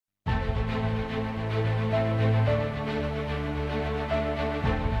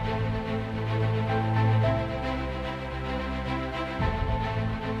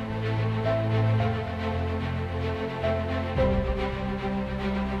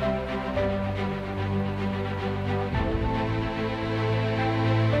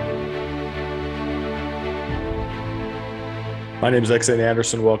My name is Xane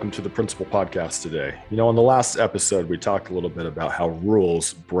Anderson. Welcome to the Principal Podcast today. On the last episode, we talked a little bit about how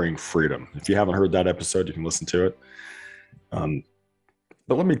rules bring freedom. If you haven't heard that episode, you can listen to it.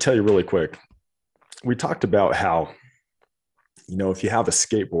 But let me tell you really quick. We talked about how, if you have a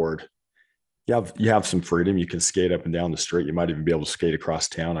skateboard, you have some freedom. You can skate up and down the street. You might even be able to skate across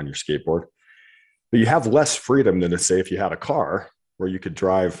town on your skateboard. But you have less freedom than, say, if you had a car where you could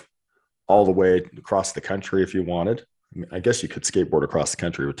drive all the way across the country if you wanted. I guess you could skateboard across the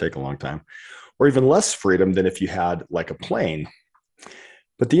country. It would take a long time. Or even less freedom than if you had like a plane.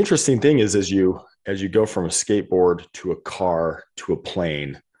 But the interesting thing is, as you go from a skateboard to a car to a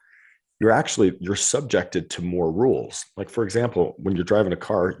plane, you're subjected to more rules. Like, for example, when you're driving a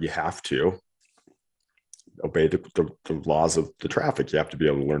car, you have to obey the laws of the traffic. You have to be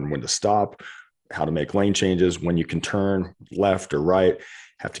able to learn when to stop, how to make lane changes, when you can turn left or right,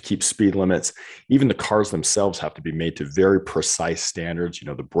 have to keep speed limits. Even the cars themselves have to be made to very precise standards.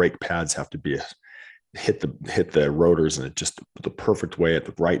 The brake pads have to be hit the rotors in just the perfect way at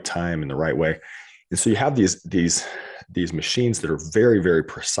the right time in the right way. And so you have these machines that are very, very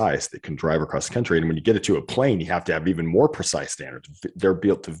precise that can drive across the country. And when you get it to a plane, you have to have even more precise standards. They're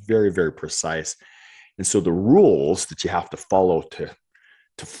built to very, very precise. And so the rules that you have to follow to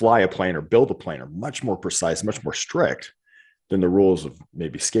fly a plane or build a plane are much more precise, much more strict than the rules of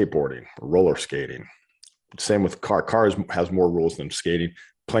maybe skateboarding or roller skating. Same with cars has more rules than skating.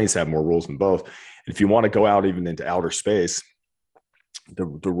 Planes have more rules than both. And if you want to go out even into outer space, the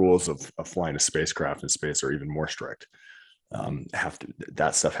rules of flying a spacecraft in space are even more strict.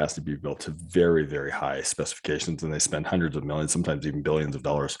 That stuff has to be built to very, very high specifications, and they spend hundreds of millions, sometimes even billions of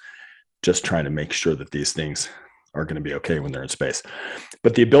dollars, just trying to make sure that these things are going to be okay when they're in space.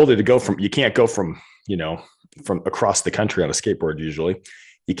 But the ability to you can't go from across the country on a skateboard. Usually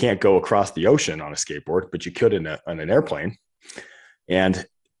you can't go across the ocean on a skateboard, but you could on an airplane. And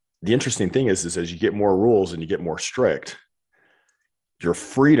the interesting thing is as you get more rules and you get more strict, your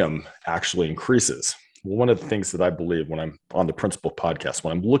freedom actually increases. One of the things that I believe when I'm on the Principal Podcast,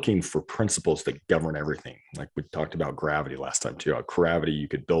 when I'm looking for principles that govern everything, like we talked about gravity last time too. Gravity, you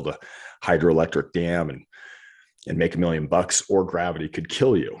could build a hydroelectric dam and make $1 million, or gravity could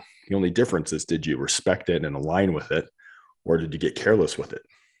kill you. The only difference is, did you respect it and align with it, or did you get careless with it?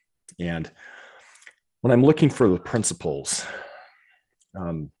 And when I'm looking for the principles,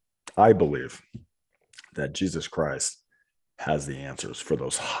 I believe that Jesus Christ has the answers for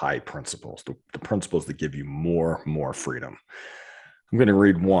those high principles, the principles that give you more freedom. I'm going to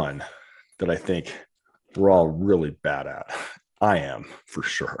read one that I think we're all really bad at. I am, for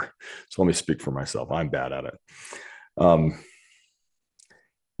sure. So let me speak for myself. I'm bad at it.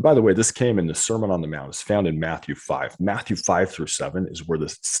 By the way, this came in the Sermon on the Mount. It's found in Matthew 5. Matthew 5-7 is where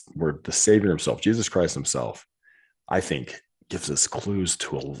the Savior himself, Jesus Christ himself, I think, gives us clues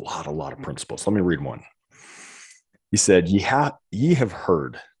to a lot of principles. Let me read one. He said, ye have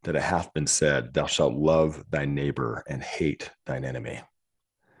heard that it hath been said, thou shalt love thy neighbor and hate thine enemy.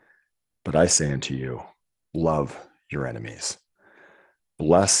 But I say unto you, love your enemies.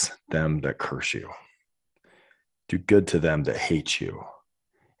 Bless them that curse you. Do good to them that hate you,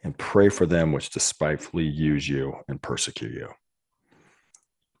 and pray for them which despitefully use you and persecute you.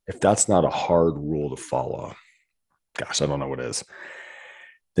 If that's not a hard rule to follow, gosh, I don't know what is.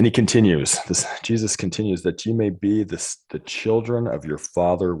 Then Jesus continues, that ye may be the children of your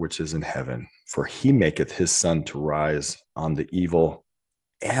Father which is in heaven, for he maketh his sun to rise on the evil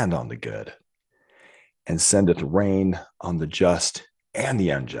and on the good, and sendeth rain on the just and the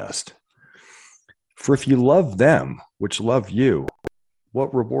unjust. For if ye love them which love you,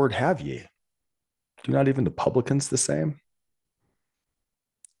 what reward have ye? Do not even the publicans the same?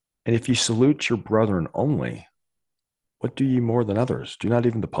 And if ye salute your brethren only, what do ye more than others? Do not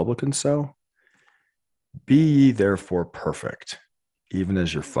even the publicans so? Be ye therefore perfect, even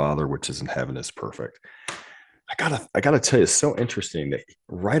as your Father which is in heaven is perfect. I gotta tell you, it's so interesting that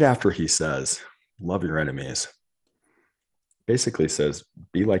right after he says, love your enemies, basically says,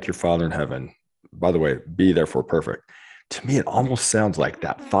 be like your Father in heaven. By the way, be therefore perfect. To me, it almost sounds like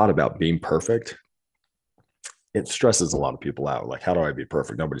that thought about being perfect. It stresses a lot of people out. Like, how do I be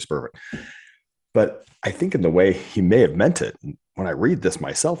perfect? Nobody's perfect. But I think in the way he may have meant it, when I read this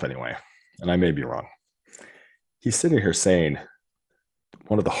myself anyway, and I may be wrong, he's sitting here saying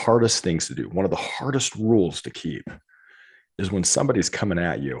one of the hardest things to do, one of the hardest rules to keep is when somebody's coming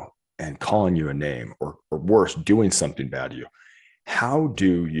at you and calling you a name, or worse, doing something bad to you. How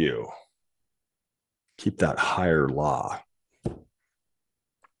do you keep that higher law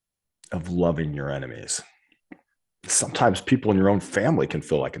of loving your enemies? sometimes people in your own family can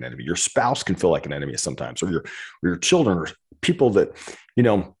feel like an enemy. Your spouse can feel like an enemy sometimes, or your children, or people that,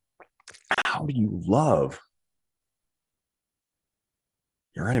 how do you love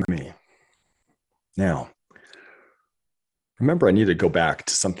your enemy? Now, remember, I need to go back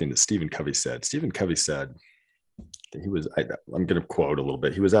to something that Stephen Covey said. Stephen Covey said that I'm going to quote a little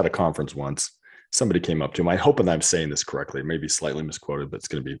bit. He was at a conference once. Somebody came up to him. I hope that I'm saying this correctly. Maybe slightly misquoted, but it's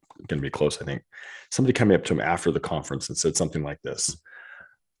going to be close, I think. Somebody came up to him after the conference and said something like this: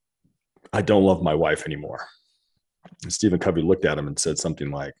 "I don't love my wife anymore." And Stephen Covey looked at him and said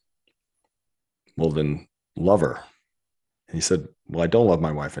something like, "Well, then love her." And he said, "Well, I don't love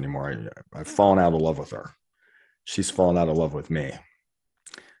my wife anymore. I've fallen out of love with her. She's fallen out of love with me.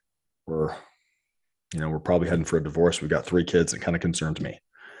 We're probably heading for a divorce. We've got 3 kids. It kind of concerns me."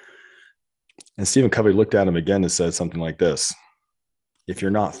 And Stephen Covey looked at him again and said something like this: "If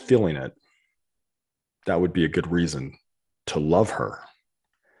you're not feeling it, that would be a good reason to love her."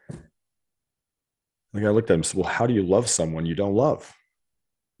 The guy looked at him and said, "Well, how do you love someone you don't love?"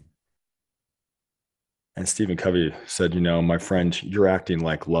 And Stephen Covey said, "My friend, you're acting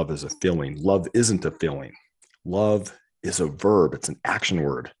like love is a feeling. Love isn't a feeling. Love is a verb. It's an action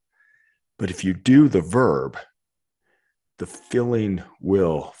word. But if you do the verb, the feeling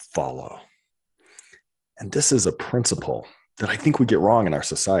will follow." And this is a principle that I think we get wrong in our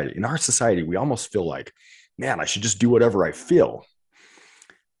society. In our society, we almost feel like, man, I should just do whatever I feel.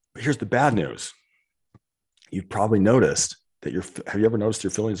 But here's the bad news. You've probably noticed that have you ever noticed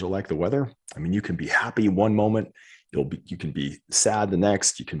your feelings are like the weather? I mean, you can be happy one moment, you can be sad the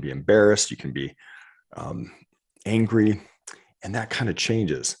next, you can be embarrassed, you can be angry, and that kind of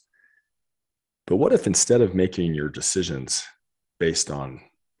changes. But what if instead of making your decisions based on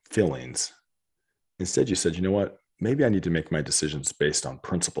feelings, instead you said, what, maybe I need to make my decisions based on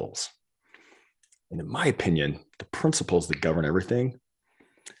principles. And in my opinion, the principles that govern everything,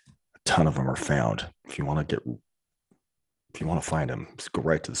 a ton of them are found. If you want to find them, just go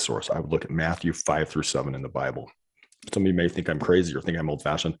right to the source. I would look at Matthew 5-7 in the Bible. Some of you may think I'm crazy or think I'm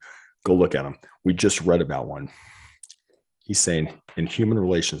old-fashioned. Go look at them. We just read about one. He's saying in human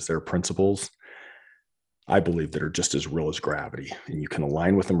relations, there are principles, I believe, that are just as real as gravity, and you can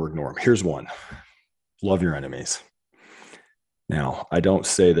align with them or ignore them. Here's one: love your enemies. Now, I don't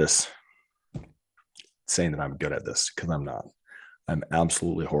say this saying that I'm good at this, because I'm not. I'm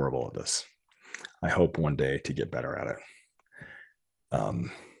absolutely horrible at this. I hope one day to get better at it.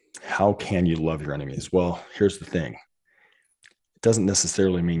 How can you love your enemies? Well, here's the thing. It doesn't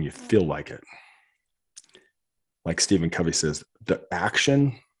necessarily mean you feel like it. Like Stephen Covey says, the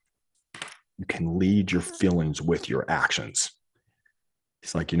action, you can lead your feelings with your actions.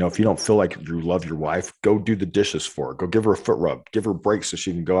 He's like, if you don't feel like you love your wife, go do the dishes for her. Go give her a foot rub. Give her a break so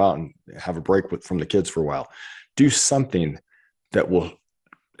she can go out and have a break from the kids for a while. Do something that will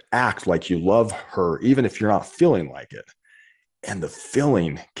act like you love her, even if you're not feeling like it. And the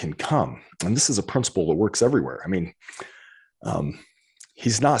feeling can come. And this is a principle that works everywhere. I mean,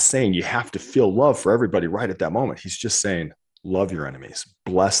 he's not saying you have to feel love for everybody right at that moment. He's just saying, love your enemies.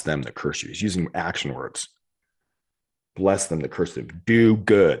 Bless them that curse you. He's using action words. Bless them that curse them. Do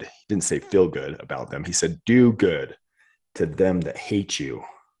good. He didn't say feel good about them. He said, do good to them that hate you.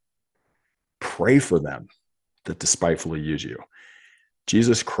 Pray for them that despitefully use you.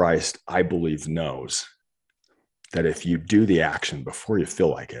 Jesus Christ, I believe, knows that if you do the action before you feel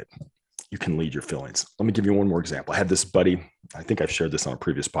like it, you can lead your feelings. Let me give you one more example. I had this buddy. I think I've shared this on a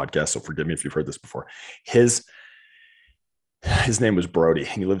previous podcast, so forgive me if you've heard this before. His name was Brody,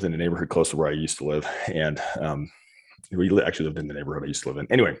 and he lived in a neighborhood close to where I used to live. And we actually lived in the neighborhood I used to live in.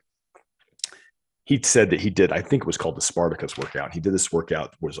 Anyway, he said that he did, I think it was called the Spartacus workout. He did this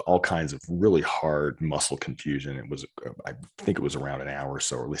workout, was all kinds of really hard muscle confusion. It was, I think it was around an hour or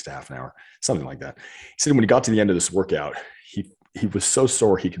so, or at least a half an hour, something like that. He said when he got to the end of this workout, he was so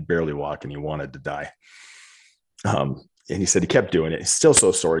sore he could barely walk and he wanted to die. And he said he kept doing it. He's still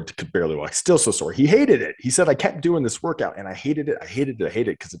so sore he could barely walk. Still so sore. He hated it. He said, I kept doing this workout and I hated it. I hated it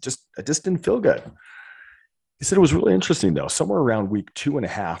because I just didn't feel good. He said it was really interesting though, somewhere around week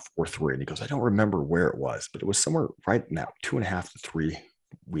 2.5 or 3. And he goes, I don't remember where it was, but it was somewhere right now, 2.5 to 3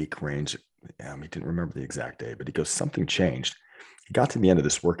 week range. He didn't remember the exact day, but he goes, something changed. He got to the end of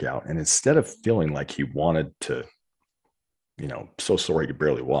this workout, and instead of feeling like he wanted to, so sore he could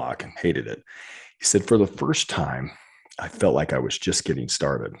barely walk and hated it, he said, for the first time, I felt like I was just getting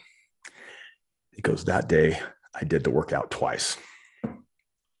started. He goes, that day I did the workout twice. It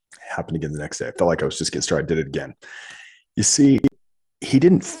happened again the next day. I felt like I was just getting started. I did it again. You see, he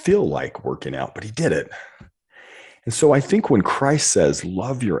didn't feel like working out, but he did it. And so I think when Christ says,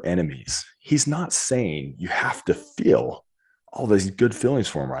 love your enemies, he's not saying you have to feel all these good feelings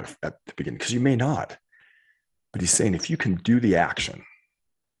for him right at the beginning, because you may not. But he's saying if you can do the action,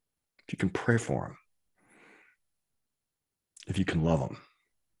 if you can pray for him, if you can love him,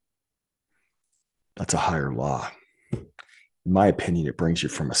 that's a higher law. In my opinion, it brings you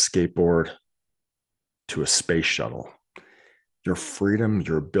from a skateboard to a space shuttle. Your freedom,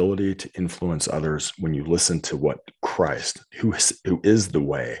 your ability to influence others when you listen to what Christ, who is the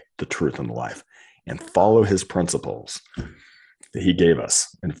way, the truth, and the life, and follow his principles that he gave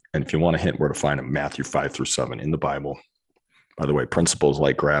us. And if you want a hint where to find them, Matthew 5-7 in the Bible. By the way, principles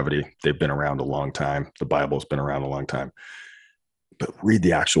like gravity, they've been around a long time. The Bible's been around a long time. But read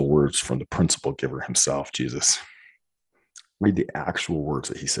the actual words from the principle giver himself, Jesus. Read the actual words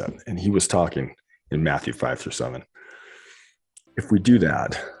that he said. And he was talking in Matthew 5-7. If we do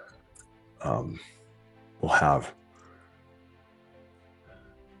that, we'll have,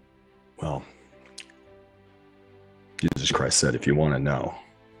 well, Jesus Christ said, if you want to know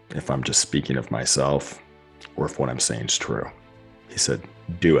if I'm just speaking of myself or if what I'm saying is true, he said,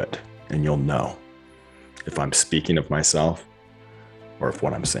 do it and you'll know if I'm speaking of myself or if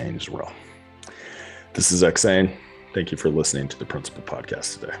what I'm saying is real. This is Xane. Thank you for listening to the Principle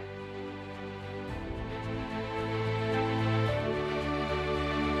Podcast today.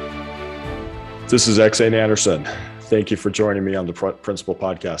 This is Xane Anderson. Thank you for joining me on the Principle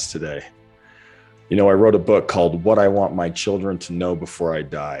Podcast today. You know, I wrote a book called What I Want My Children to Know Before I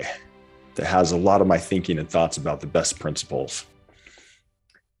Die that has a lot of my thinking and thoughts about the best principles.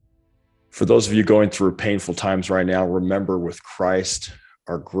 For those of you going through painful times right now, remember with Christ,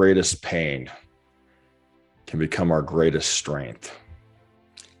 our greatest pain can become our greatest strength.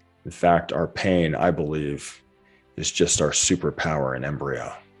 In fact, our pain, I believe, is just our superpower in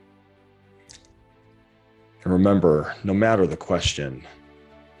embryo. And remember, no matter the question,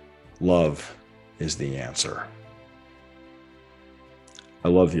 love is the answer. I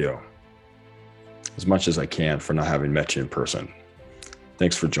love you as much as I can for not having met you in person.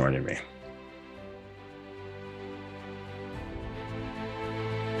 Thanks for joining me.